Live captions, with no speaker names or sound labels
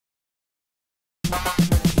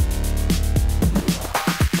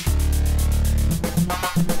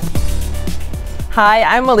Hi,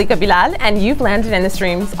 I'm Malika Bilal, and you've landed in the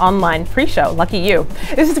Stream's online pre-show. Lucky you.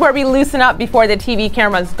 This is where we loosen up before the TV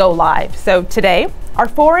cameras go live. So today, our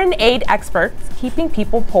foreign aid experts keeping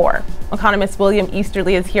people poor. Economist William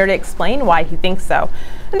Easterly is here to explain why he thinks so.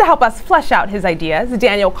 And to help us flesh out his ideas,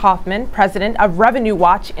 Daniel Kaufman, president of Revenue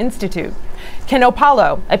Watch Institute. Ken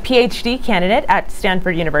Opalo, a PhD candidate at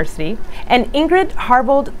Stanford University, and Ingrid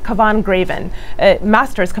Harvold Kavan-Graven, a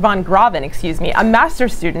master's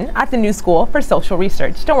student at the New School for Social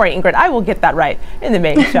Research. Don't worry, Ingrid, I will get that right in the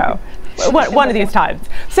main show. One of these times.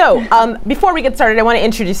 So, before we get started, I want to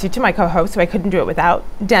introduce you to my co-host, who I couldn't do it without,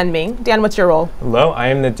 Dan Ming. Dan, what's your role? Hello, I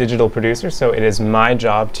am the digital producer, so it is my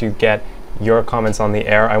job to get your comments on the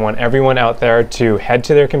air. I want everyone out there to head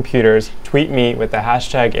to their computers, tweet me with the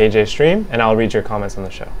hashtag AJStream, and I'll read your comments on the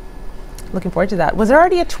show. Looking forward to that. Was there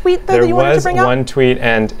already a tweet though that you wanted to bring up? There was one tweet,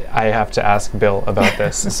 and I have to ask Bill about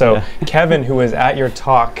this. So Kevin, who was at your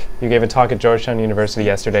talk, you gave a talk at Georgetown University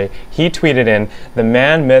yesterday, he tweeted in, "The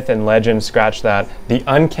man, myth, and legend, scratch that. The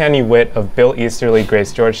uncanny wit of Bill Easterly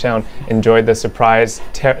graced Georgetown, enjoyed the surprise,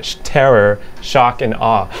 terror, shock, and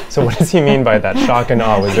awe." So what does he mean by that, shock and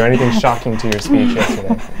awe? Was there anything shocking to your speech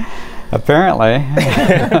yesterday? Apparently.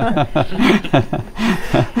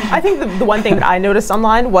 I think the one thing that I noticed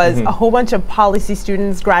online was a whole bunch of policy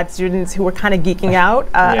students, grad students who were kind of geeking out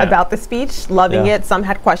about the speech, loving it. Some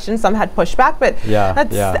had questions, some had pushback, but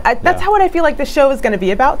that's how what I feel like the show is going to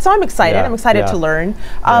be about. So I'm excited. I'm excited to learn.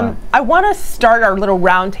 I want to start our little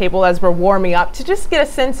round table as we're warming up to just get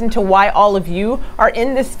a sense into why all of you are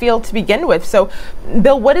in this field to begin with. So,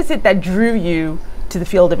 Bill, what is it that drew you to the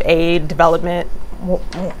field of aid, development?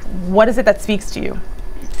 What is it that speaks to you?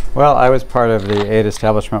 Well, I was part of the aid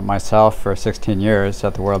establishment myself for 16 years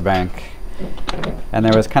at the World Bank. And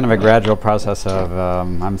there was kind of a gradual process of,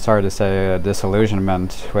 I'm sorry to say, a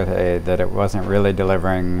disillusionment with aid, that it wasn't really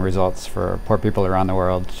delivering results for poor people around the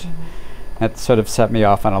world. It sort of set me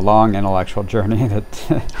off on a long intellectual journey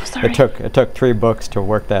that it took 3 books to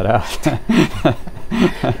work that out.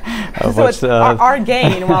 So it's our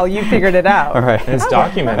gain while you figured it out. All right. And it's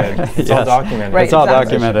documented. It's all documented. Right, it's all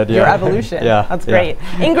documented, Your evolution. That's great.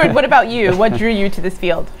 Ingrid, what about you? What drew you to this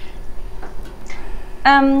field?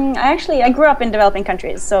 I grew up in developing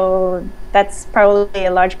countries, so that's probably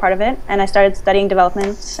a large part of it. And I started studying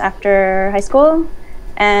development after high school.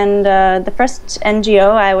 And the first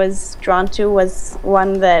NGO I was drawn to was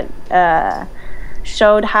one that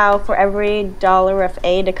showed how for every $1 of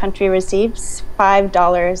aid a country receives,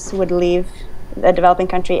 $5 would leave the developing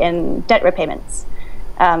country in debt repayments.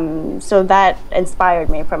 So that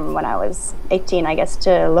inspired me from when I was 18, I guess,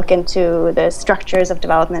 to look into the structures of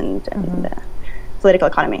development and the political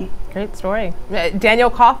economy. Great story.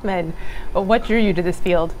 Daniel Kaufman, what drew you to this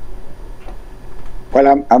field?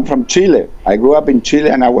 Well, I'm from Chile. I grew up in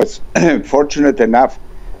Chile, and I was fortunate enough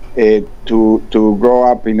to grow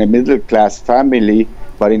up in a middle-class family,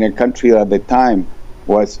 but in a country that at the time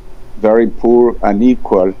was very poor,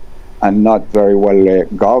 unequal, and not very well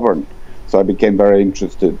governed. So I became very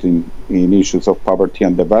interested in issues of poverty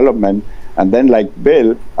and development. And then, like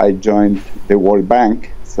Bill, I joined the World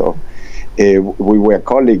Bank. So we were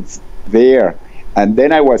colleagues there. And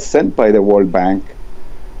then I was sent by the World Bank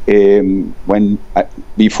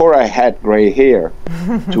before I had gray hair,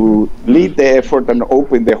 to lead the effort and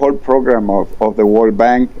open the whole program of the World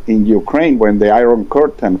Bank in Ukraine when the Iron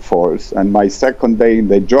Curtain falls. And my second day in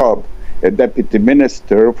the job, a deputy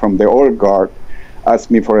minister from the old guard asked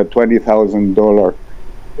me for a $20,000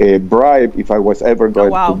 bribe if I was ever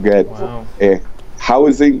going to get a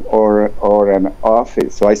housing or an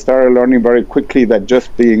office. So I started learning very quickly that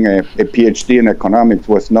just being a PhD in economics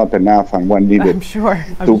was not enough, and one needed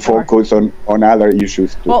to focus on other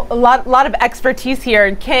issues too. Well, a lot of expertise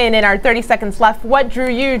here. Ken, in our 30 seconds left, what drew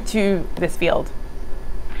you to this field?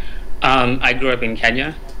 I grew up in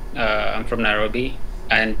Kenya. I'm from Nairobi,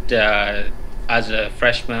 and as a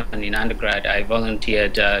freshman in undergrad, I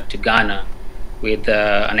volunteered to Ghana with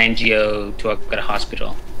an NGO to work at a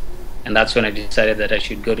hospital. And that's when I decided that I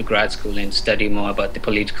should go to grad school and study more about the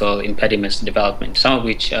political impediments to development, some of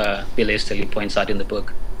which Bill Easterly points out in the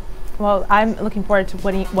book. Well, I'm looking forward to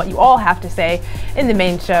what you all have to say in the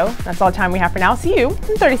main show. That's all the time we have for now. See you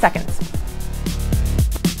in 30 seconds.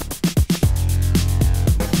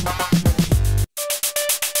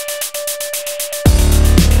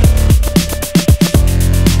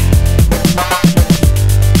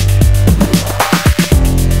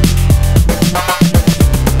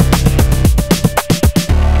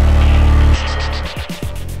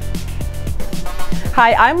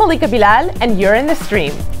 Hi, I'm Malika Bilal, and you're in the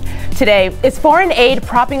Stream. Today, is foreign aid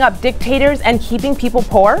propping up dictators and keeping people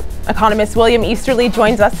poor? Economist William Easterly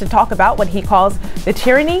joins us to talk about what he calls the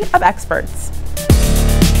tyranny of experts.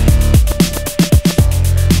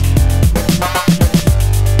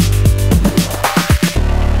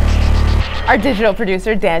 Our digital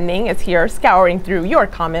producer, Dan Ming, is here scouring through your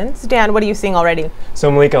comments. Dan, what are you seeing already?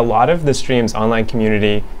 So Malika, a lot of the stream's online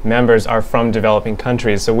community members are from developing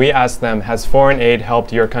countries. So we asked them, has foreign aid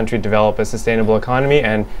helped your country develop a sustainable economy?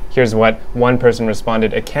 And here's what one person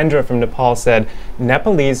responded. Akendra from Nepal said,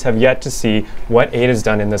 Nepalese have yet to see what aid has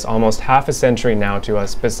done in this almost half a century now to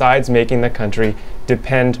us, besides making the country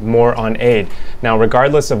depend more on aid. Now,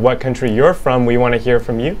 regardless of what country you're from, we want to hear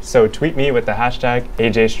from you. So tweet me with the hashtag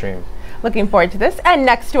AJStream. Looking forward to this. And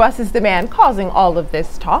next to us is the man causing all of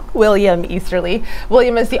this talk, William Easterly.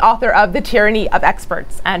 William is the author of The Tyranny of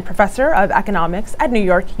Experts and professor of economics at New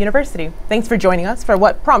York University. Thanks for joining us for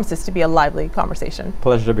what promises to be a lively conversation.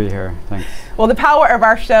 Pleasure to be here. Thanks. Well, the power of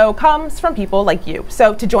our show comes from people like you.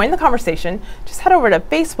 So to join the conversation, just head over to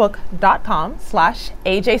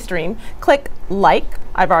facebook.com/AJStream. Click like,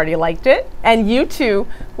 I've already liked it, and you too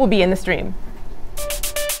will be in the stream.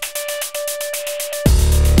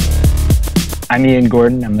 I'm Ian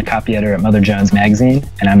Gordon. I'm the copy editor at Mother Jones Magazine,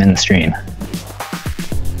 and I'm in the stream.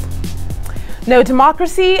 No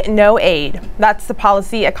democracy, no aid. That's the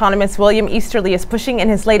policy economist William Easterly is pushing in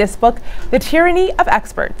his latest book, The Tyranny of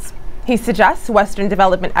Experts. He suggests Western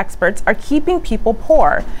development experts are keeping people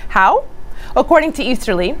poor. How? According to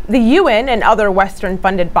Easterly, the UN and other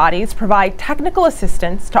Western-funded bodies provide technical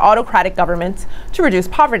assistance to autocratic governments to reduce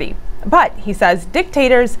poverty. But, he says,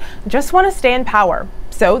 dictators just want to stay in power.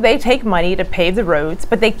 So they take money to pave the roads,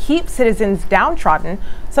 but they keep citizens downtrodden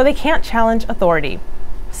so they can't challenge authority.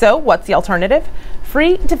 So what's the alternative?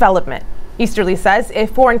 Free development. Easterly says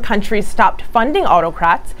if foreign countries stopped funding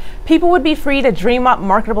autocrats, people would be free to dream up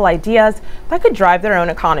marketable ideas that could drive their own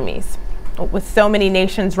economies. With so many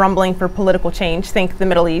nations rumbling for political change, think the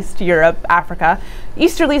Middle East, Europe, Africa,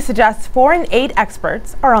 Easterly suggests foreign aid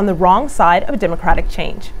experts are on the wrong side of democratic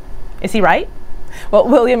change. Is he right? Well,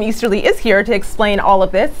 William Easterly is here to explain all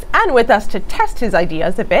of this, and with us to test his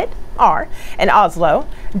ideas a bit are, in Oslo,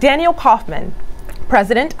 Daniel Kaufman,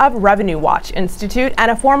 president of Revenue Watch Institute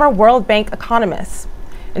and a former World Bank economist.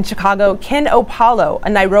 In Chicago, Ken Opalo, a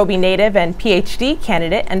Nairobi native and PhD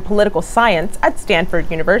candidate in political science at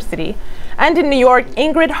Stanford University. And in New York,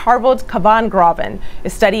 Ingrid Harvold Kavan-Groven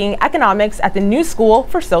is studying economics at the New School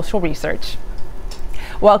for Social Research.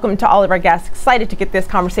 Welcome to all of our guests. Excited to get this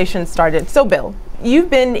conversation started. So, Bill,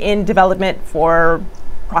 you've been in development for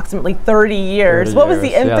approximately 30 years. What was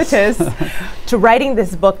the impetus to writing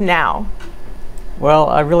this book now? Well,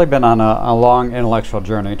 I've really been on a long intellectual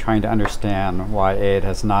journey trying to understand why aid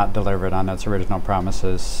has not delivered on its original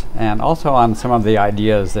promises, and also on some of the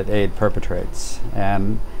ideas that aid perpetrates.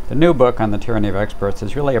 And the new book on the tyranny of experts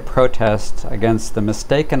is really a protest against the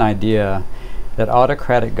mistaken idea that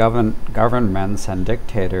autocratic governments and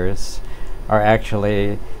dictators are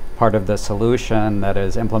actually part of the solution, that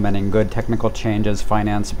is implementing good technical changes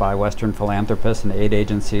financed by Western philanthropists and aid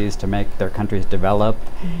agencies to make their countries develop.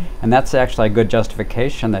 And that's actually a good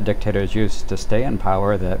justification that dictators use to stay in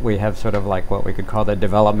power, that we have sort of like what we could call the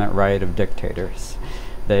development right of dictators.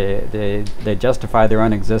 They justify their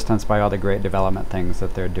own existence by all the great development things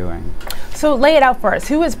that they're doing. So lay it out for us.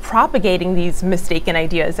 Who is propagating these mistaken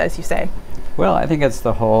ideas, as you say? Well, I think it's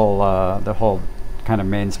the whole kind of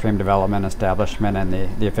mainstream development establishment and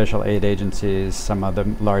the official aid agencies, some of the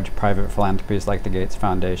large private philanthropies like the Gates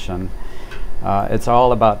Foundation. It's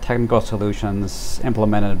all about technical solutions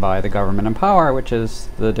implemented by the government in power, which is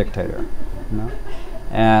the dictator. You know?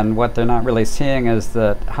 And what they're not really seeing is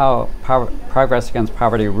that how progress against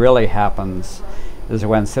poverty really happens is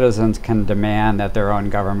when citizens can demand that their own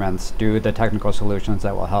governments do the technical solutions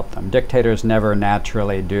that will help them. Dictators never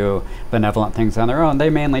naturally do benevolent things on their own. They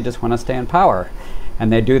mainly just want to stay in power. And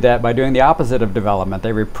they do that by doing the opposite of development.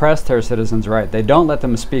 They repress their citizens' right. They don't let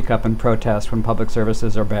them speak up and protest when public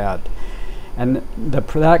services are bad. And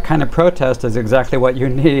that kind of protest is exactly what you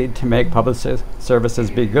need to make public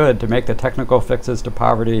services be good, to make the technical fixes to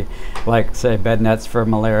poverty, like, say, bed nets for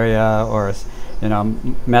malaria, or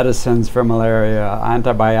medicines for malaria,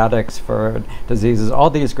 antibiotics for diseases, all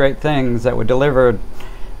these great things that would deliver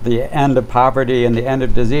the end of poverty and the end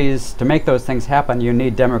of disease, to make those things happen, you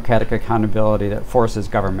need democratic accountability that forces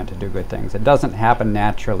government to do good things. It doesn't happen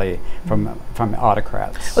naturally from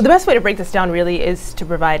autocrats. Well, the best way to break this down really is to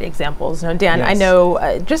provide examples. Now, Dan, yes. I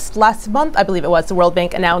know just last month, I believe it was, the World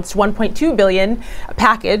Bank announced $1.2 billion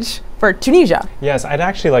package for Tunisia. Yes, I'd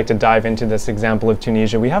actually like to dive into this example of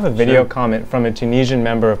Tunisia. We have a video comment from a Tunisian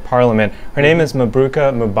member of parliament. Her name is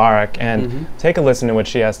Mabrouka Mubarak, and take a listen to what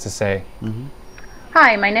she has to say.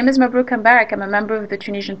 Hi, my name is Mabrouka Mubarak. I'm a member of the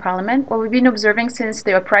Tunisian parliament. What we've been observing since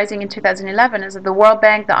the uprising in 2011 is that the World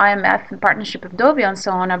Bank, the IMF, in partnership with Dovia and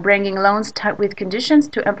so on, are bringing loans with conditions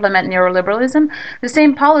to implement neoliberalism. The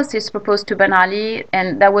same policies proposed to Ben Ali,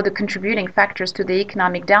 and that were the contributing factors to the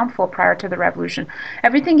economic downfall prior to the revolution.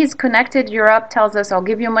 Everything is connected. Europe tells us, I'll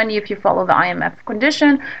give you money if you follow the IMF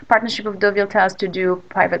condition. Partnership with Dovia tells us to do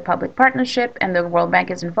private-public partnership, and the World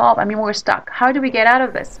Bank is involved. I mean, we're stuck. How do we get out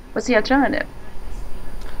of this? What's the alternative?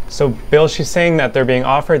 So, Bill, she's saying that they're being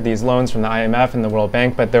offered these loans from the IMF and the World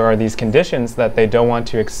Bank, but there are these conditions that they don't want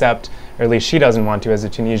to accept, or at least she doesn't want to as a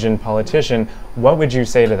Tunisian politician. What would you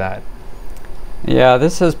say to that? Yeah,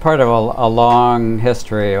 this is part of a long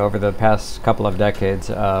history over the past couple of decades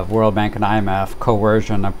of World Bank and IMF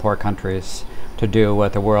coercion of poor countries to do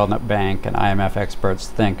what the World Bank and IMF experts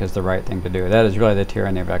think is the right thing to do. That is really the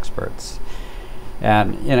tyranny of experts.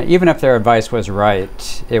 And even if their advice was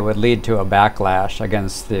right, it would lead to a backlash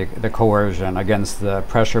against the coercion, against the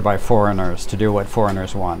pressure by foreigners to do what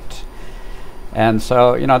foreigners want. And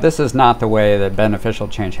so, this is not the way that beneficial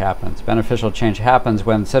change happens. Beneficial change happens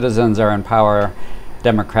when citizens are in power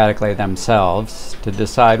democratically themselves to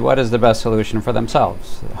decide what is the best solution for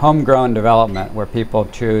themselves. Homegrown development, where people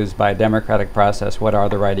choose by democratic process what are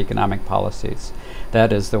the right economic policies.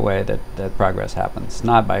 That is the way that progress happens,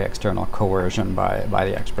 not by external coercion by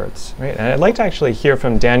the experts. Right, and I'd like to actually hear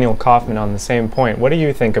from Daniel Kaufman on the same point. What do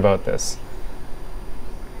you think about this?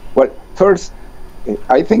 Well, first,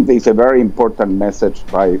 I think there's a very important message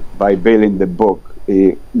by Bill in the book.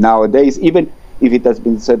 Nowadays, even if it has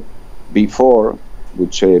been said before,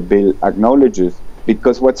 which Bill acknowledges,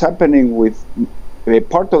 because what's happening with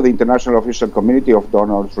part of the international official community of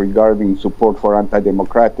donors regarding support for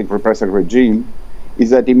anti-democratic repressive regime is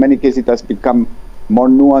that in many cases it has become more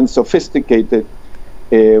nuanced, sophisticated,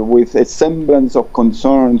 with a semblance of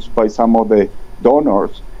concerns by some of the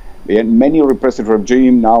donors. And many repressive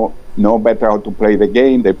regimes now know better how to play the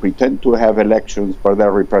game. They pretend to have elections, but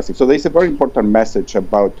they're repressive. So there's a very important message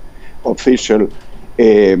about official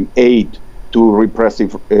aid to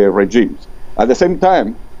repressive regimes. At the same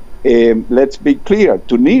time, let's be clear,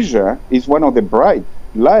 Tunisia is one of the bright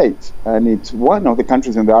lights, and it's one of the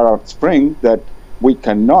countries in the Arab Spring that we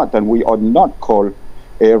cannot and we ought not call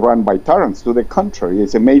run by tyrants. To the contrary,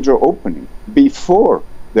 it's a major opening. Before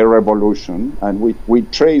the revolution, and we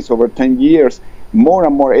trace over 10 years, more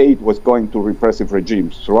and more aid was going to repressive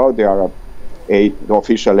regimes throughout the Arab aid, the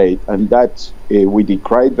official aid, and that's, we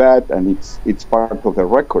decried that, and it's part of the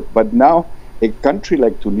record. But now, a country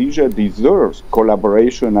like Tunisia deserves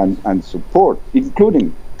collaboration and support,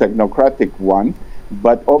 including technocratic one,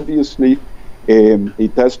 but obviously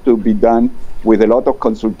it has to be done with a lot of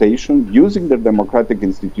consultation, using the democratic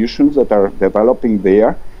institutions that are developing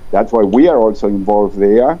there. That's why we are also involved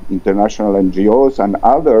there, international NGOs and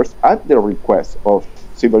others, at the request of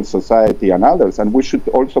civil society and others. And we should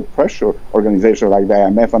also pressure organizations like the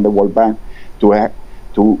IMF and the World Bank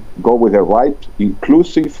to go with the right,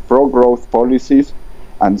 inclusive, pro-growth policies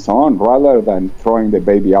and so on, rather than throwing the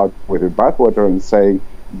baby out with the bathwater and saying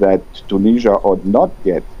that Tunisia ought not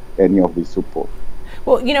get any of this support.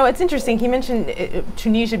 Well, it's interesting. He mentioned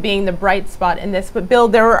Tunisia being the bright spot in this, but Bill,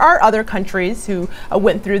 there are other countries who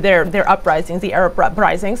went through their uprisings, the Arab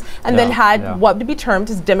uprisings, and then had what would be termed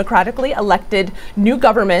as democratically elected new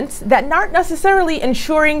governments that aren't necessarily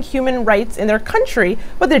ensuring human rights in their country,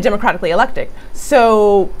 but they're democratically elected.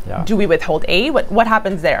 So do we withhold aid? What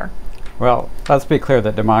happens there? Well, let's be clear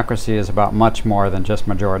that democracy is about much more than just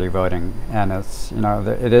majority voting, and it's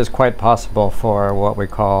it is quite possible for what we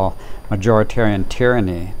call majoritarian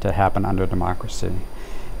tyranny to happen under democracy,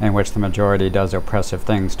 in which the majority does oppressive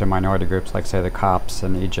things to minority groups, like say the Copts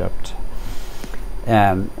in Egypt.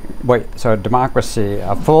 And so democracy,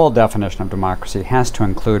 a full definition of democracy, has to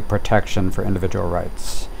include protection for individual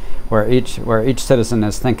rights, where each citizen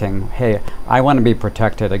is thinking, hey, I want to be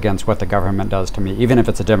protected against what the government does to me, even if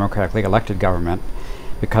it's a democratically elected government,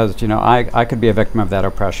 because I could be a victim of that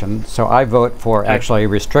oppression. So I vote for actually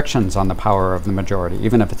restrictions on the power of the majority,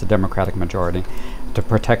 even if it's a democratic majority, to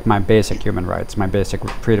protect my basic human rights, my basic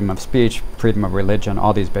freedom of speech, freedom of religion,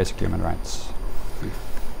 all these basic human rights.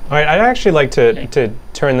 All right, I'd actually like to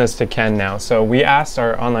turn this to Ken now. So we asked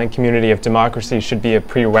our online community if democracy should be a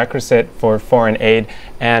prerequisite for foreign aid,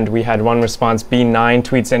 and we had one response. B9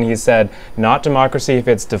 tweets in, he said, not democracy if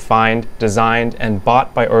it's defined, designed, and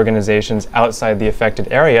bought by organizations outside the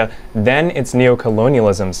affected area, then it's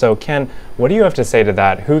neocolonialism. So Ken, what do you have to say to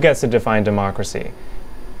that? Who gets to define democracy?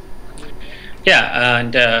 Yeah,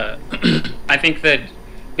 and I think that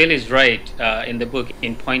Bill is right in the book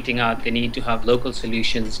in pointing out the need to have local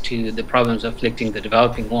solutions to the problems afflicting the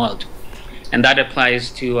developing world. And that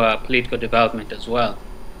applies to political development as well.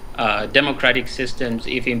 Democratic systems,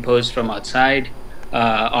 if imposed from outside,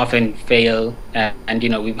 often fail.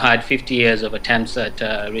 And we've had 50 years of attempts at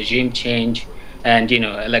regime change and,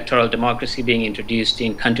 electoral democracy being introduced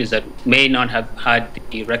in countries that may not have had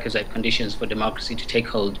the requisite conditions for democracy to take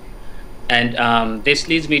hold. And this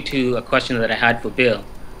leads me to a question that I had for Bill.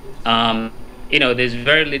 There's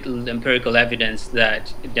very little empirical evidence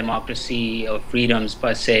that democracy or freedoms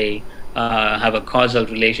per se have a causal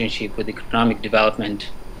relationship with economic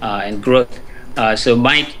development and growth. So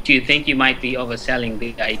Mike, do you think you might be overselling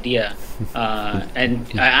the idea? And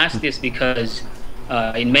I ask this because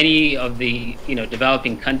in many of the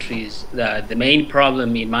developing countries, the main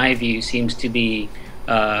problem, in my view, seems to be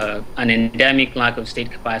an endemic lack of state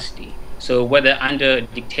capacity. So whether under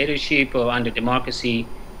dictatorship or under democracy,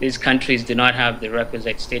 these countries do not have the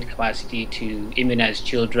requisite state capacity to immunize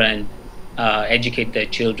children, educate their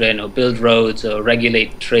children, or build roads, or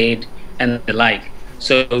regulate trade, and the like.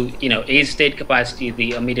 So, is state capacity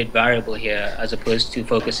the omitted variable here, as opposed to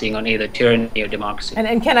focusing on either tyranny or democracy?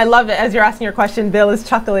 And Ken, I love it. As you're asking your question, Bill is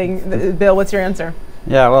chuckling. Bill, what's your answer?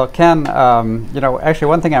 Yeah, well, Ken, actually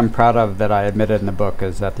one thing I'm proud of that I admitted in the book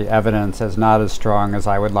is that the evidence is not as strong as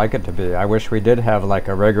I would like it to be. I wish we did have like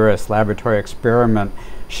a rigorous laboratory experiment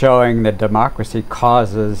showing that democracy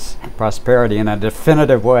causes prosperity in a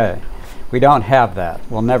definitive way. We don't have that.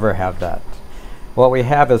 We'll never have that. What we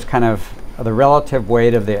have is kind of the relative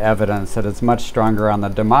weight of the evidence that it's much stronger on the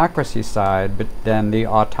democracy side than the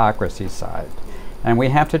autocracy side. And we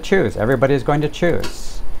have to choose. Everybody's going to choose.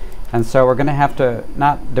 And so we're going to have to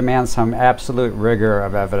not demand some absolute rigor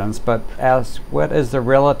of evidence, but ask what is the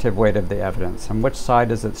relative weight of the evidence and which side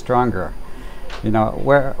is it stronger?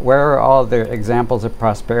 Where are all the examples of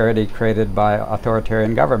prosperity created by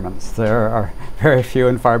authoritarian governments? There are very few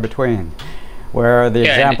and far between. Where are the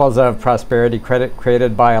examples of prosperity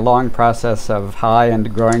created by a long process of high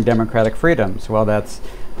and growing democratic freedoms? Well, that's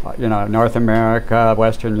North America,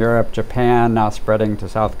 Western Europe, Japan, now spreading to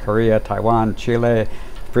South Korea, Taiwan, Chile.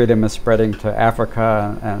 Freedom is spreading to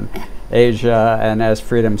Africa and Asia, and as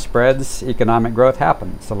freedom spreads, economic growth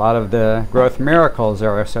happens. A lot of the growth miracles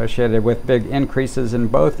are associated with big increases in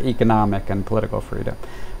both economic and political freedom.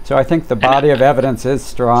 So I think the body of evidence is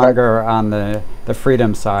stronger on the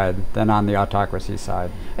freedom side than on the autocracy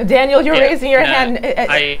side. Daniel, you're raising your hand.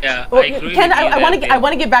 I agree Ken, with you I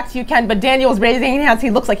want to get back to you, Ken, but Daniel's raising his hands.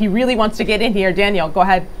 He looks like he really wants to get in here. Daniel, go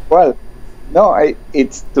ahead. Well, no,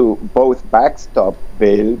 it's to both backstop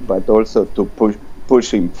Bill, but also to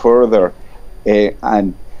push him further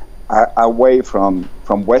and away from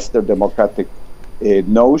Western democratic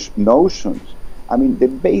notions. I mean, the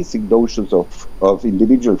basic notions of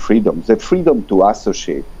individual freedoms, the freedom to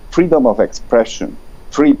associate, freedom of expression,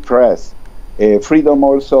 free press, freedom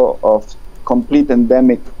also of complete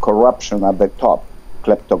endemic corruption at the top,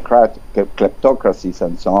 kleptocracies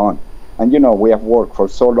and so on. And we have worked for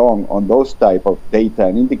so long on those type of data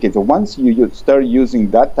and indicators. Once you start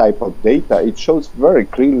using that type of data, it shows very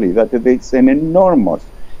clearly that it's an enormous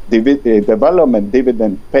development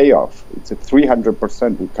dividend payoff. It's a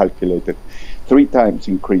 300% we calculated, 3 times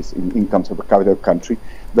increase in incomes per capita country,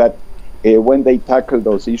 that when they tackle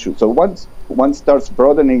those issues. So once one starts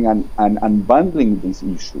broadening and unbundling these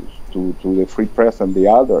issues to the free press and the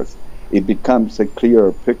others, it becomes a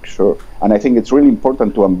clearer picture. And I think it's really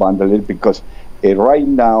important to unbundle it because right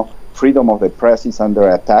now, freedom of the press is under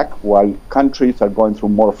attack while countries are going through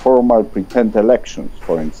more formal pretend elections,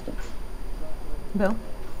 for instance. Bill?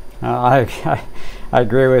 I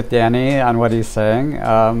agree with Danny on what he's saying.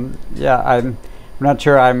 I'm not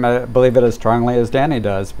sure I believe it as strongly as Danny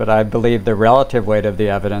does, but I believe the relative weight of the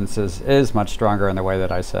evidence is much stronger in the way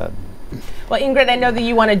that I said. Well, Ingrid, I know that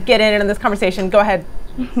you want to get in this conversation. Go ahead.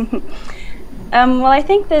 Well, I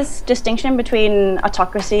think this distinction between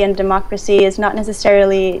autocracy and democracy is not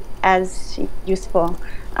necessarily as useful.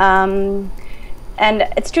 And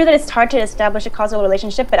it's true that it's hard to establish a causal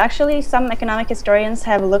relationship, but actually some economic historians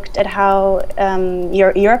have looked at how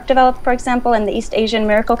Europe developed, for example, and the East Asian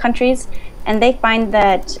miracle countries, and they find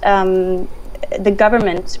that the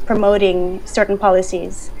government promoting certain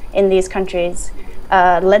policies in these countries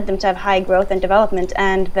led them to have high growth and development,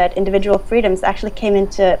 and that individual freedoms actually came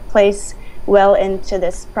into place well into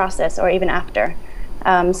this process or even after.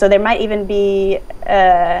 So there might even be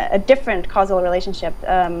a different causal relationship,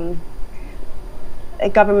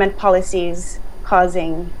 government policies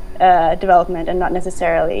causing development and not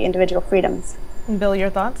necessarily individual freedoms. And Bill, your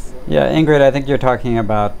thoughts? Yeah, Ingrid, I think you're talking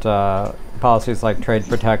about policies like trade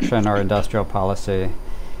protection or industrial policy.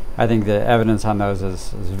 I think the evidence on those is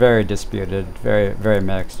very disputed, very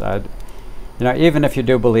mixed. Even if you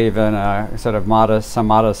do believe in sort of some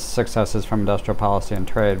modest successes from industrial policy and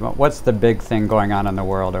trade, what's the big thing going on in the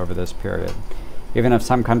world over this period? Even if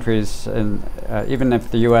some countries, even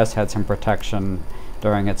if the U.S. had some protection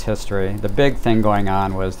during its history, the big thing going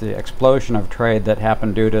on was the explosion of trade that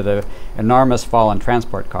happened due to the enormous fall in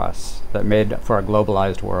transport costs that made for a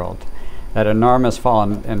globalized world. That enormous fall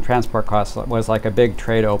in transport costs was like a big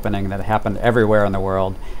trade opening that happened everywhere in the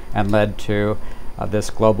world and led to this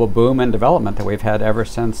global boom in development that we've had ever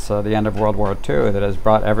since the end of World War II that has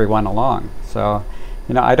brought everyone along. So,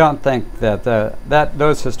 I don't think that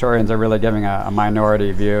those historians are really giving a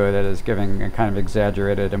minority view that is giving a kind of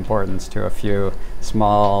exaggerated importance to a few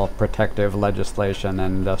small protective legislation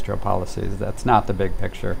and industrial policies. That's not the big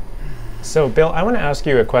picture. So, Bill, I want to ask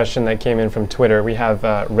you a question that came in from Twitter. We have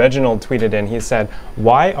Reginald tweeted in. He said,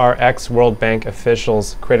 "Why are ex-World Bank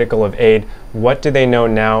officials critical of aid? What do they know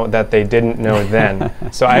now that they didn't know then?"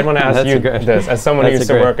 So I want to ask you this, as someone who used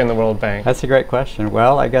to work in the World Bank. That's a great question.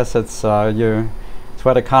 Well, I guess it's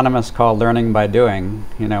what economists call learning by doing.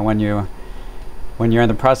 When you're in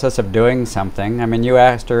the process of doing something. I mean, you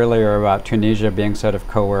asked earlier about Tunisia being sort of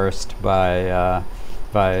coerced by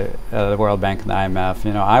the World Bank and the IMF.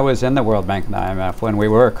 I was in the World Bank and the IMF when we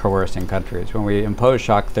were coercing countries, when we imposed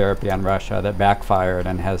shock therapy on Russia that backfired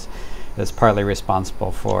and is partly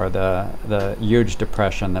responsible for the huge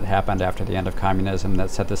depression that happened after the end of communism that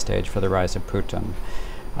set the stage for the rise of Putin.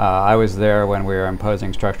 I was there when we were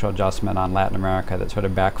imposing structural adjustment on Latin America that sort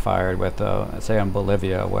of backfired with, say, in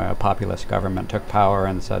Bolivia, where a populist government took power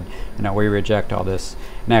and said, we reject all this,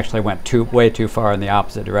 and actually went way too far in the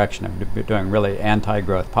opposite direction of doing really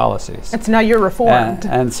anti-growth policies. It's now you're reformed.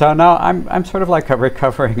 And so now I'm sort of like a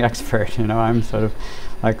recovering expert. I'm sort of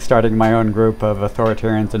like starting my own group of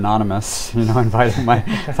Authoritarians Anonymous, inviting my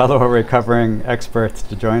fellow recovering experts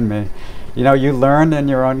to join me. You learn in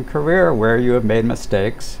your own career where you have made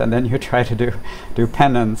mistakes, and then you try to do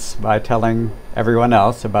penance by telling everyone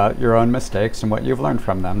else about your own mistakes and what you've learned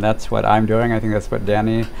from them. That's what I'm doing. I think that's what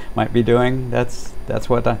Danny might be doing. That's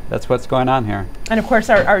what's going on here. And of course,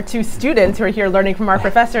 our two students who are here learning from our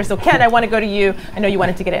professor. So Ken, I want to go to you. I know you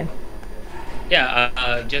wanted to get in.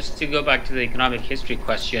 Yeah, just to go back to the economic history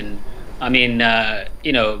question. I mean,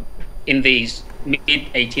 in these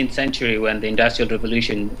mid-18th century, when the Industrial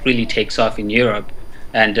Revolution really takes off in Europe,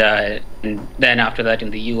 and then after that in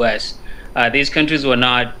the U.S., these countries were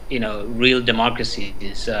not, real democracies.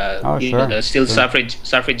 There's still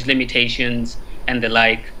suffrage limitations and the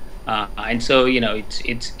like, and so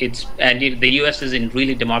the U.S. isn't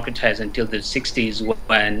really democratized until the 60s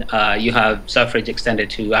when you have suffrage extended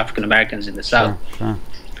to African Americans in the South.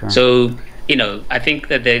 Sure. So I think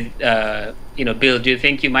that Bill, do you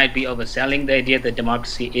think you might be overselling the idea that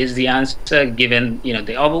democracy is the answer, given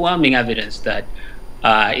the overwhelming evidence that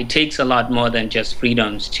it takes a lot more than just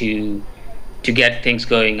freedoms to get things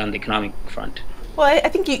going on the economic front? Well, I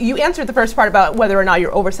think you answered the first part about whether or not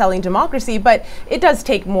you're overselling democracy, but it does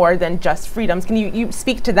take more than just freedoms. Can you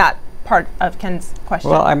speak to that part of Ken's question?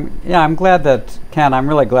 Well, I'm glad that Ken. I'm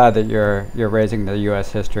really glad that you're raising the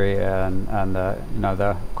U.S. history and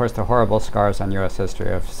of course the horrible scars on U.S.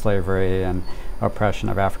 history of slavery and oppression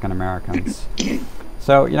of African Americans.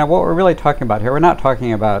 So what we're really talking about here, we're not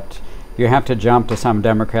talking about you have to jump to some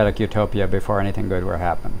democratic utopia before anything good will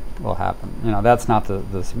happen. That's not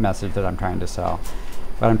the message that I'm trying to sell.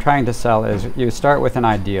 What I'm trying to sell is you start with an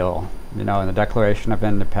ideal, in the Declaration of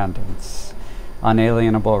Independence,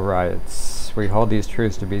 unalienable rights. We hold these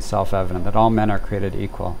truths to be self-evident, that all men are created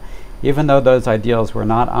equal. Even though those ideals were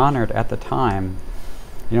not honored at the time,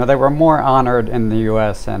 they were more honored in the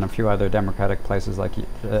U.S. and a few other democratic places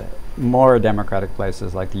more democratic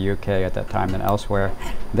places like the UK at that time than elsewhere.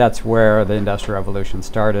 That's where the Industrial Revolution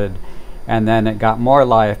started. And then it got more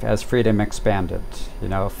life as freedom expanded.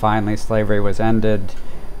 Finally slavery was ended.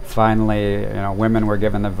 Finally, women were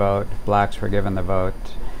given the vote, blacks were given the vote.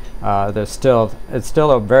 It's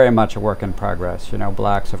still very much a work in progress.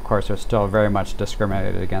 Blacks, of course, are still very much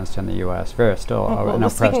discriminated against in the U.S. An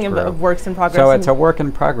oppressed speaking group. of works in progress. So it's a work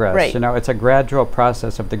in progress. Right. It's a gradual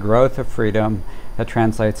process of the growth of freedom that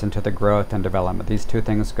translates into the growth and development. These two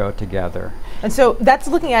things go together. And so that's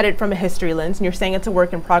looking at it from a history lens, and you're saying it's a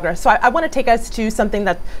work in progress. So I want to take us to something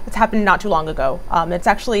that's happened not too long ago. It's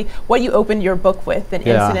actually what you opened your book with, an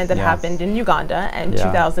incident that happened in Uganda in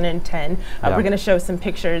 2010. We're going to show some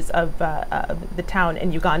pictures of the town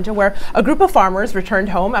in Uganda where a group of farmers returned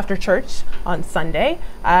home after church on Sunday,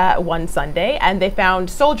 one Sunday, and they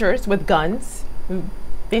found soldiers with guns who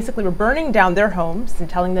basically were burning down their homes and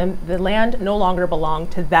telling them the land no longer belonged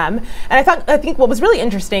to them. And I think what was really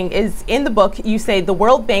interesting is in the book you say the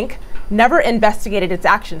World Bank never investigated its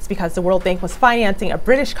actions because the World Bank was financing a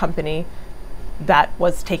British company that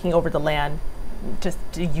was taking over the land just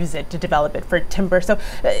to use it, to develop it for timber. So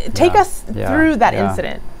take us through that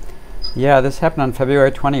incident. Yeah, this happened on February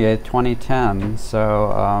 28th, 2010.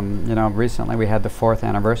 So, you know, recently we had the 4th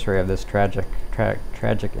anniversary of this tragic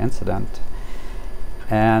incident.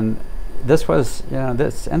 And this was, you know,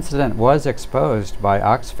 this incident was exposed by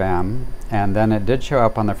Oxfam, and then it did show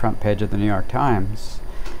up on the front page of the New York Times.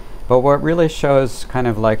 But what really shows kind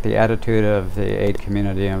of like the attitude of the aid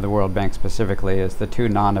community and of the World Bank specifically is the two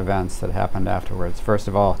non-events that happened afterwards. First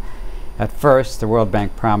of all, at first the World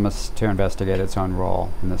Bank promised to investigate its own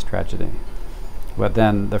role in this tragedy. But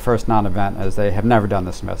then the first non-event is they have never done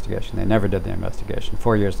this investigation. They never did the investigation.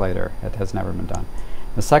 4 years later, it has never been done.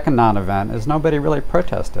 The second non-event is nobody really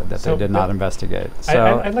protested that they did not investigate.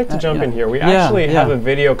 So I'd like to jump in here. We actually have a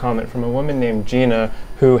video comment from a woman named Gina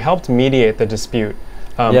who helped mediate the dispute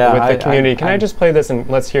with the community. Can I just play this and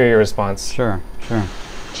let's hear your response? Sure, sure.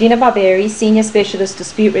 Gina Barberi, Senior Specialist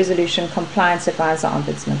Dispute Resolution Compliance Advisor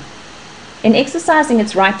Ombudsman. In exercising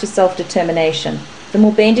its right to self-determination, the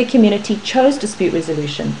Mubende community chose dispute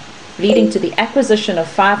resolution, leading to the acquisition of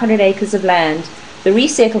 500 acres of land, the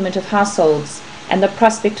resettlement of households, and the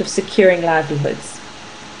prospect of securing livelihoods.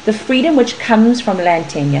 The freedom which comes from land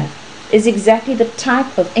tenure is exactly the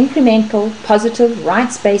type of incremental, positive,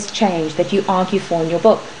 rights-based change that you argue for in your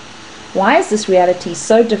book. Why is this reality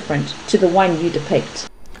so different to the one you depict?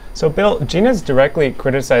 So Bill, Gina's directly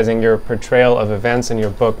criticizing your portrayal of events in your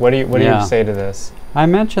book. What do you say to this? I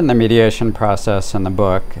mentioned the mediation process in the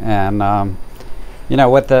book, and you know,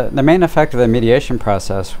 what the main effect of the mediation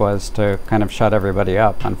process was to kind of shut everybody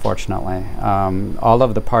up, unfortunately. All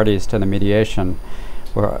of the parties to the mediation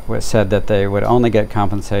said that they would only get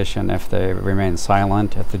compensation if they remained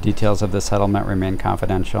silent, if the details of the settlement remained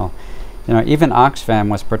confidential. You know, even Oxfam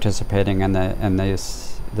was participating in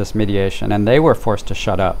this mediation, and they were forced to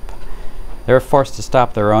shut up. They were forced to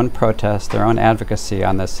stop their own protests, their own advocacy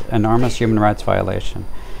on this enormous human rights violation.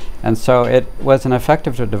 And so it was an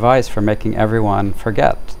effective device for making everyone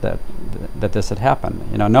forget that this had happened.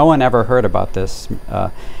 You know, no one ever heard about this,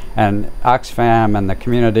 and Oxfam and the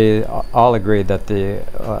community all agreed that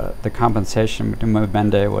the compensation to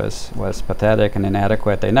Mubende was pathetic and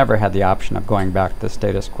inadequate. They never had the option of going back to the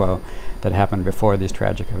status quo that happened before these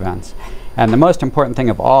tragic events. And the most important thing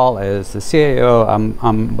of all is the CAO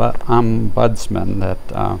ombudsman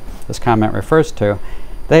that this comment refers to.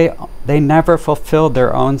 They never fulfilled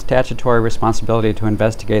their own statutory responsibility to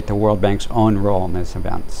investigate the World Bank's own role in these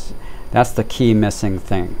events. That's the key missing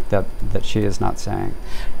thing that she is not saying.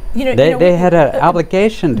 They had an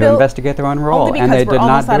obligation to investigate their own role, and they did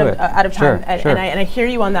not do it. Out of time, and I hear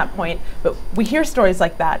you on that point, but we hear stories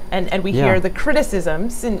like that, and we hear the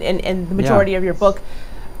criticisms in the majority of your book.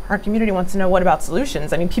 Our community wants to know, what about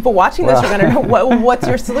solutions? I mean, people watching this are going to know what's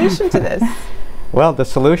your solution to this? Well, the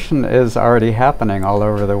solution is already happening all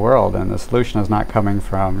over the world, and the solution is not coming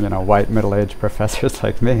from, you know, white middle-aged professors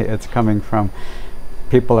like me. It's coming from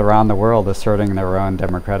people around the world asserting their own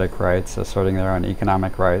democratic rights, asserting their own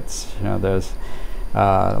economic rights. You know, there's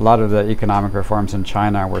a lot of the economic reforms in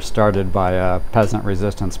China were started by a peasant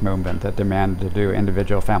resistance movement that demanded to do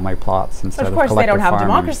individual family plots instead of collective farming. Of course, they don't have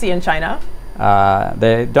democracy in China.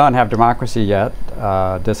 They don't have democracy yet.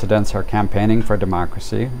 Dissidents are campaigning for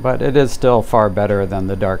democracy, but it is still far better than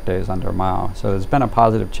the dark days under Mao. So there's been a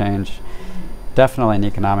positive change, definitely in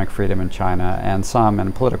economic freedom in China, and some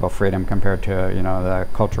in political freedom compared to, you know, the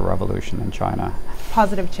Cultural Revolution in China.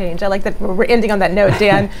 Positive change. I like that we're ending on that note.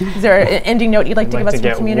 Dan, is there an ending note you'd like to give us from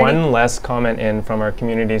the community? I'd like to get one less comment in from our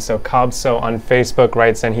community. So Kabso on Facebook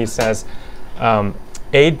writes, and he says,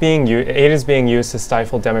 aid is being used to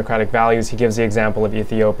stifle democratic values. He gives the example of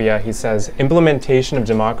Ethiopia. He says implementation of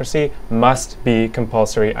democracy must be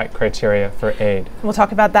compulsory criteria for aid. We'll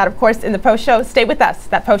talk about that, of course, in the post show. Stay with us.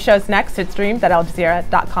 That post show is next. It's streamed at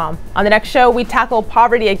aljazeera.com. On the next show, we tackle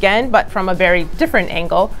poverty again, but from a very different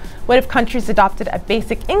angle. What if countries adopted a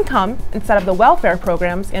basic income instead of the welfare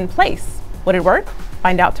programs in place? Would it work?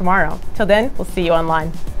 Find out tomorrow. Till then, we'll see you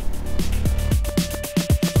online.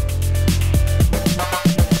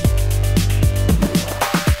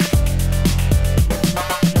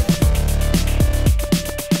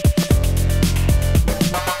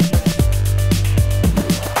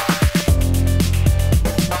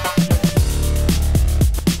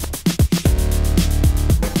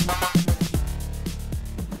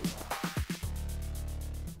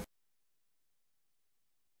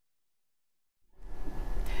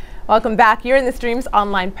 Welcome back. You're in the Streams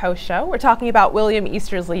Online Post Show. We're talking about William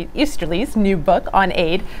Easterly's new book on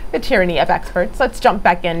aid, The Tyranny of Experts. Let's jump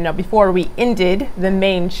back in. Now, before we ended the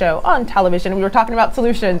main show on television, we were talking about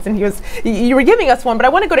solutions, and you were giving us one, but I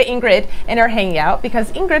want to go to Ingrid in our Hangout because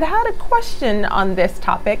Ingrid had a question on this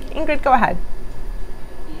topic. Ingrid, go ahead.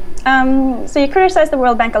 So you criticize the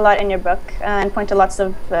World Bank a lot in your book and point to lots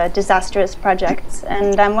of disastrous projects.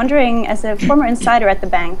 And I'm wondering, as a former insider at the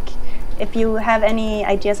bank, if you have any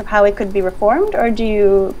ideas of how it could be reformed, or would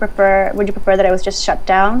you prefer that it was just shut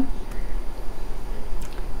down?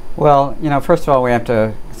 Well, first of all, we have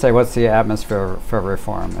to say what's the atmosphere for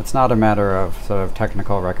reform. It's not a matter of sort of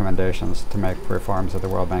technical recommendations to make reforms at the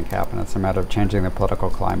World Bank happen. It's a matter of changing the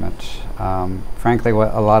political climate. Frankly, a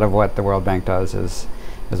lot of what the World Bank does is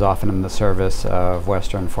often in the service of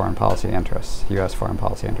Western foreign policy interests, U.S. foreign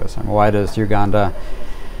policy interests. And why does Uganda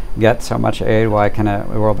get so much aid? Why can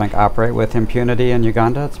the World Bank operate with impunity in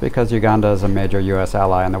Uganda? It's because Uganda is a major U.S.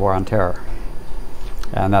 ally in the war on terror.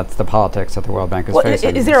 And that's the politics that the World Bank is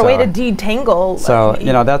facing. Is there a way to detangle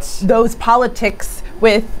that's those politics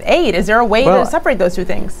with aid? Is there a way to separate those two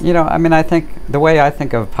things? I think the way I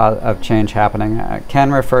think of change happening,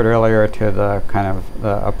 Ken referred earlier to the kind of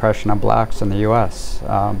the oppression of blacks in the U.S.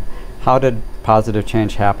 How did positive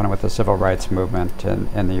change happen with the civil rights movement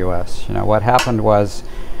in the U.S.? What happened was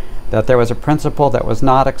that there was a principle that was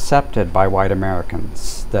not accepted by white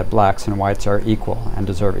Americans, that blacks and whites are equal and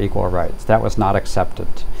deserve equal rights. That was not accepted.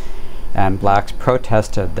 And blacks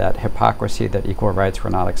protested that hypocrisy, that equal rights were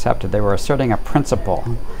not accepted. They were asserting a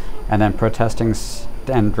principle and then protesting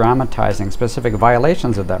and dramatizing specific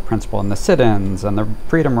violations of that principle in the sit-ins and the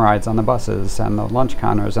freedom rides on the buses and the lunch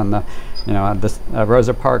counters and the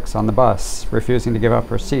Rosa Parks on the bus refusing to give up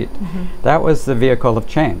her seat. That was the vehicle of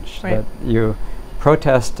change, that you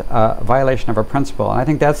protest violation of a principle. And I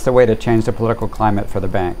think that's the way to change the political climate for the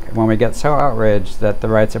bank. When we get so outraged that the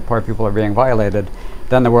rights of poor people are being violated,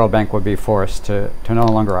 then the World Bank would be forced to no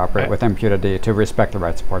longer operate with impunity, to respect the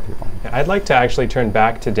rights of poor people. I'd like to actually turn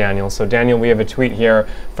back to Daniel. So Daniel, we have a tweet here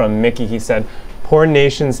from Mickey. He said, poor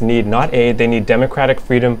nations need not aid, they need democratic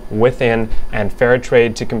freedom within and fair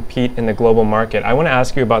trade to compete in the global market. I want to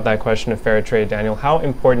ask you about that question of fair trade, Daniel. How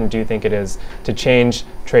important do you think it is to change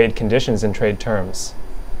trade conditions and trade terms?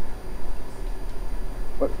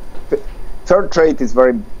 Fair trade is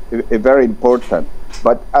very important,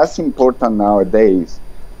 but as important nowadays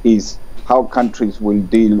is how countries will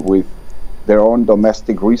deal with their own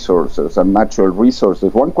domestic resources and natural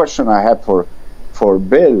resources. One question I have for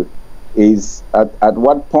Bill is at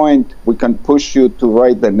what point we can push you to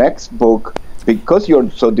write the next book, because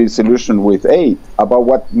you're so disillusioned with aid, about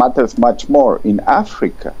what matters much more in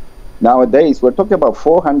Africa. Nowadays, we're talking about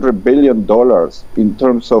 $400 billion in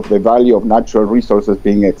terms of the value of natural resources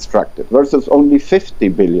being extracted versus only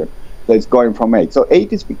 $50 billion that's going from aid. So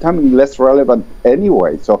aid is becoming less relevant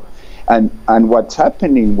anyway. So, and what's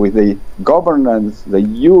happening with the governance, the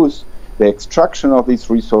use, the extraction of these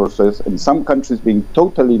resources, in some countries being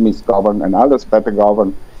totally misgoverned and others better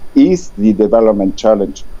governed, is the development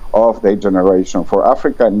challenge of the generation for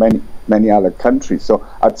Africa and many other countries. So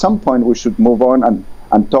at some point we should move on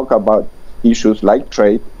and talk about issues like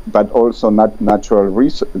trade, but also natural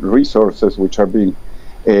resources which are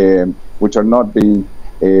not being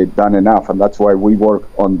done enough, and that's why we work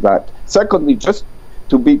on that. Secondly, just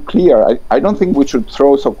to be clear, I don't think we should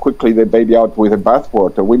throw so quickly the baby out with the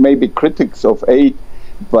bathwater. We may be critics of aid,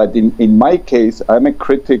 but in my case, I'm a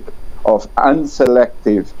critic of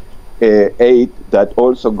unselective aid that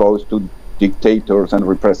also goes to dictators and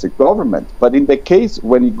repressive governments. But in the case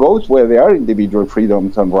when it goes where there are individual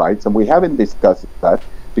freedoms and rights, and we haven't discussed that,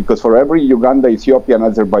 because for every Uganda, Ethiopia, and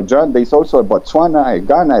Azerbaijan, there's also a Botswana, a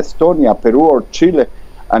Ghana, Estonia, Peru, or Chile,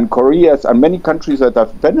 and Korea, and many countries that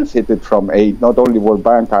have benefited from aid, not only World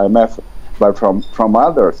Bank, IMF, but from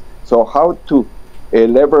others. So how to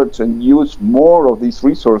leverage and use more of these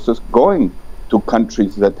resources going to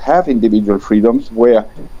countries that have individual freedoms, where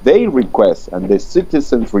they request and the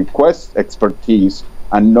citizens request expertise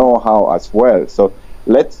and know-how as well. So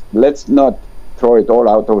let's not throw it all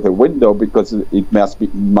out of the window, because it must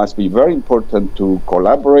be very important to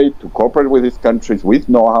collaborate, to cooperate with these countries with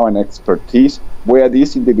know-how and expertise where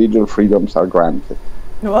these individual freedoms are granted.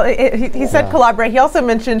 Well, he said collaborate. He also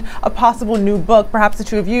mentioned a possible new book. Perhaps the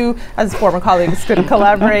two of you, as former colleagues, could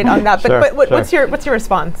collaborate on that. But what's your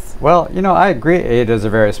response? Well, I agree. Aid is a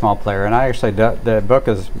very small player, and I actually the book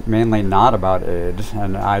is mainly not about aid.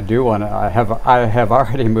 And I have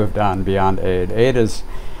already moved on beyond aid. Aid is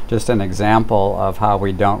just an example of how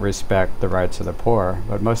we don't respect the rights of the poor.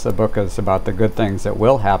 But most of the book is about the good things that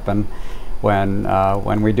will happen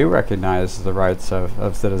when we do recognize the rights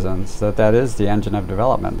of citizens, that is the engine of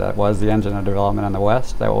development. That was the engine of development in the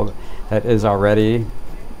West. That is already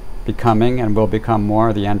becoming and will become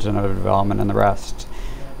more the engine of development in the rest,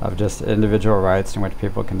 of just individual rights in which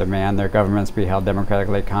people can demand their governments be held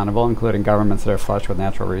democratically accountable, including governments that are flush with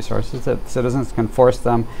natural resources, that citizens can force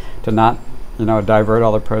them to not, divert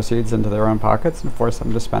all the proceeds into their own pockets and force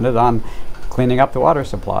them to spend it on cleaning up the water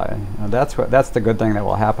supply. That's the good thing that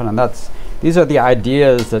will happen, and these are the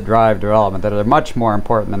ideas that drive development that are much more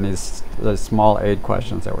important than these small aid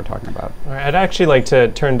questions that we're talking about. All right, I'd actually like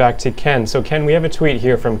to turn back to Ken. So Ken, we have a tweet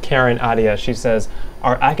here from Karen Adia. She says,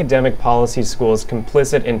 "Are academic policy schools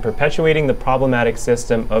complicit in perpetuating the problematic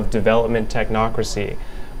system of development technocracy?"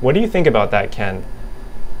 What do you think about that, Ken?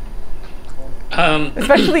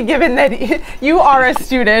 Especially given that you are a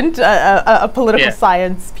student, a political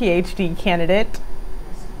science PhD candidate.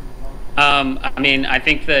 I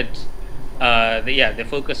think that the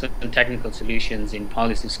focus on technical solutions in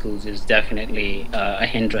policy schools is definitely a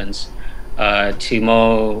hindrance to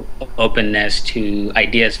more openness to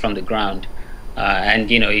ideas from the ground. And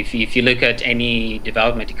if you look at any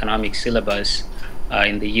development economic syllabus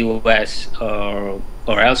in the U.S. or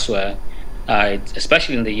elsewhere,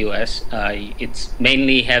 especially in the U.S., it's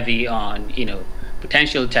mainly heavy on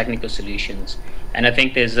potential technical solutions, and I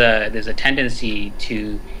think there's a tendency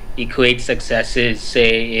to equate successes,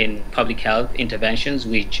 say, in public health interventions,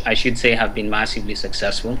 which I should say have been massively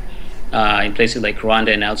successful in places like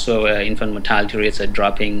Rwanda and elsewhere, where infant mortality rates are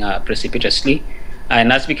dropping precipitously.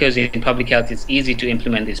 And that's because in public health, it's easy to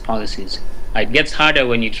implement these policies. It gets harder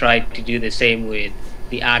when you try to do the same with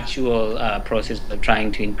the actual process of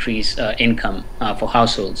trying to increase income for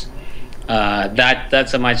households.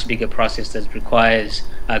 That's a much bigger process that requires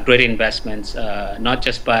great investments, not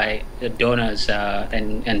just by donors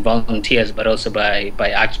and volunteers, but also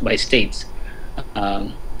by states.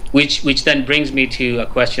 Which then brings me to a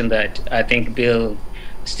question that I think Bill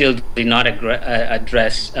still did not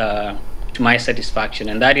address to my satisfaction,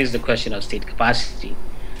 and that is the question of state capacity.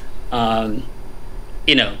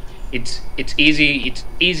 It's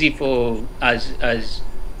easy for, as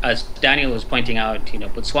Daniel was pointing out,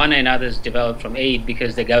 Botswana and others developed from aid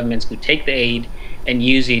because the governments could take the aid and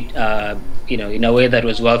use it, in a way that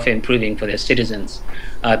was welfare improving for their citizens.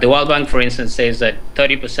 The World Bank, for instance, says that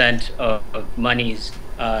 30% of monies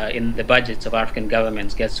in the budgets of African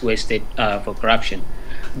governments gets wasted for corruption.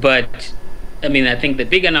 But I think the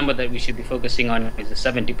bigger number that we should be focusing on is the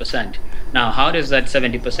 70%. Now, how does that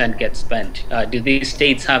 70% get spent? Do these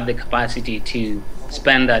states have the capacity to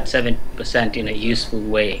spend that 70% in a useful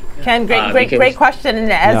way? Ken, great question.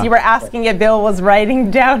 And as you were asking it, Bill was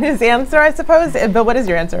writing down his answer, I suppose. Bill, what is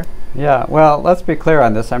your answer? Yeah, well, let's be clear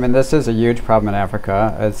on this. This is a huge problem in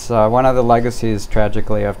Africa. It's one of the legacies,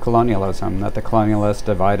 tragically, of colonialism, that the colonialists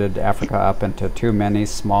divided Africa up into too many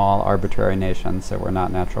small, arbitrary nations that were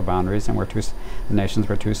not natural boundaries, and the nations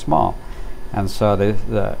were too small. And so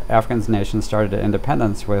the African nations started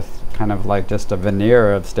independence with kind of like just a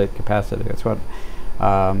veneer of state capacity. It's what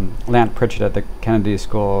Lant Pritchett at the Kennedy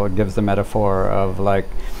School gives the metaphor of like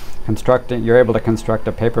you're able to construct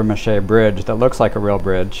a papier-mâché bridge that looks like a real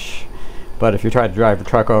bridge, but if you try to drive a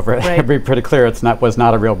truck over it, it'd be pretty clear was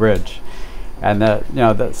not a real bridge. And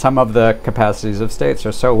that some of the capacities of states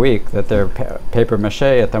are so weak that they're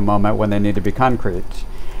papier-mâché at the moment when they need to be concrete.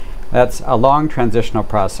 That's a long transitional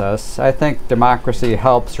process. I think democracy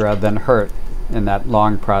helps rather than hurt in that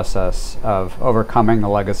long process of overcoming the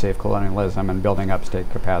legacy of colonialism and building up state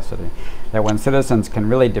capacity. That when citizens can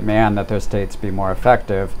really demand that their states be more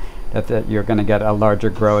effective, that you're going to get a larger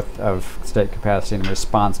growth of state capacity in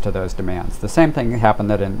response to those demands. The same thing happened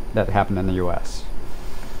that happened in the U.S.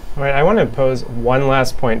 All right, I want to pose one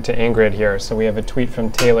last point to Ingrid here. So we have a tweet from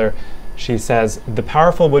Taylor. She says, "The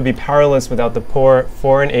powerful would be powerless without the poor.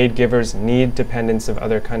 Foreign aid givers need dependence of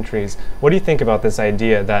other countries." What do you think about this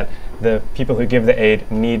idea that the people who give the aid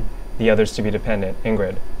need the others to be dependent?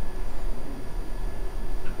 Ingrid?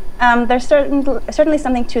 There's certainly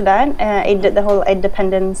something to that, the whole aid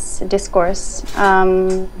dependence discourse.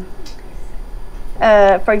 For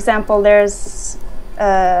example, there's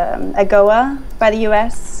AGOA by the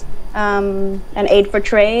US, and Aid for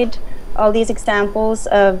Trade. All these examples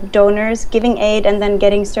of donors giving aid and then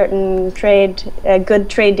getting certain good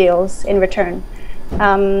trade deals in return.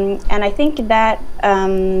 And I think that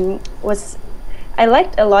I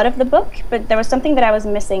liked a lot of the book, but there was something that I was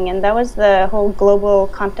missing, and that was the whole global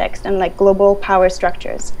context and like global power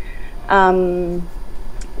structures.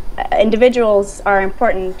 Individuals are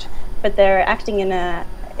important, but they're acting in a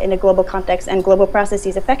global context, and global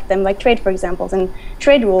processes affect them, like trade, for example. And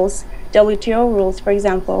trade rules WTO rules, for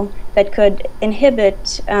example, that could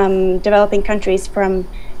inhibit developing countries from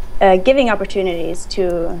giving opportunities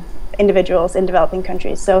to individuals in developing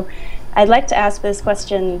countries. So I'd like to ask this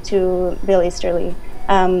question to Bill Easterly.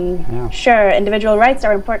 Sure, individual rights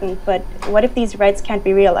are important, but what if these rights can't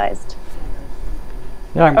be realized?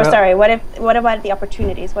 What about the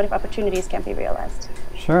opportunities? What if opportunities can't be realized?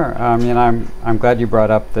 Sure. I'm glad you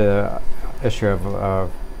brought up the issue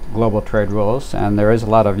of global trade rules, and there is a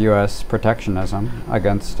lot of U.S. protectionism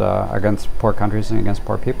against poor countries and against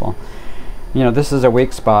poor people. This is a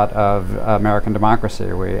weak spot of American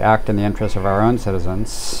democracy. We act in the interest of our own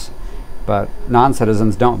citizens, but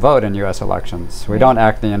non-citizens don't vote in U.S. elections. We don't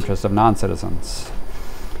act in the interest of non-citizens.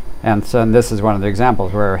 And so this is one of the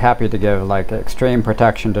examples. We're happy to give extreme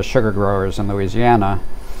protection to sugar growers in Louisiana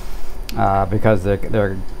because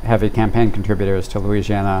they're heavy campaign contributors to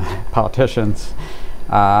Louisiana politicians.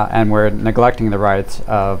 And we're neglecting the rights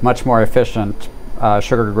of much more efficient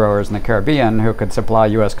sugar growers in the Caribbean who could supply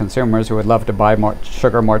U.S. consumers who would love to buy more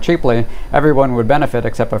sugar more cheaply. Everyone would benefit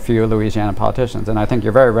except a few Louisiana politicians. And I think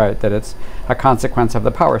you're very right that it's a consequence of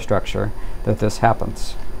the power structure that this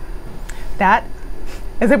happens. That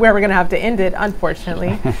is where we're going to have to end it,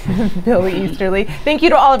 unfortunately. Billy Easterly. Thank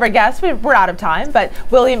you to all of our guests. We're out of time, but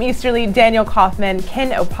William Easterly, Daniel Kaufman,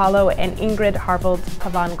 Ken Opalo, and Ingrid Harvold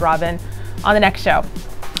Pavan-Graben on the next show.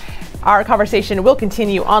 Our conversation will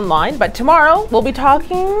continue online, but tomorrow we'll be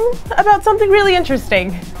talking about something really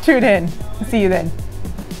interesting. Tune in. See you then.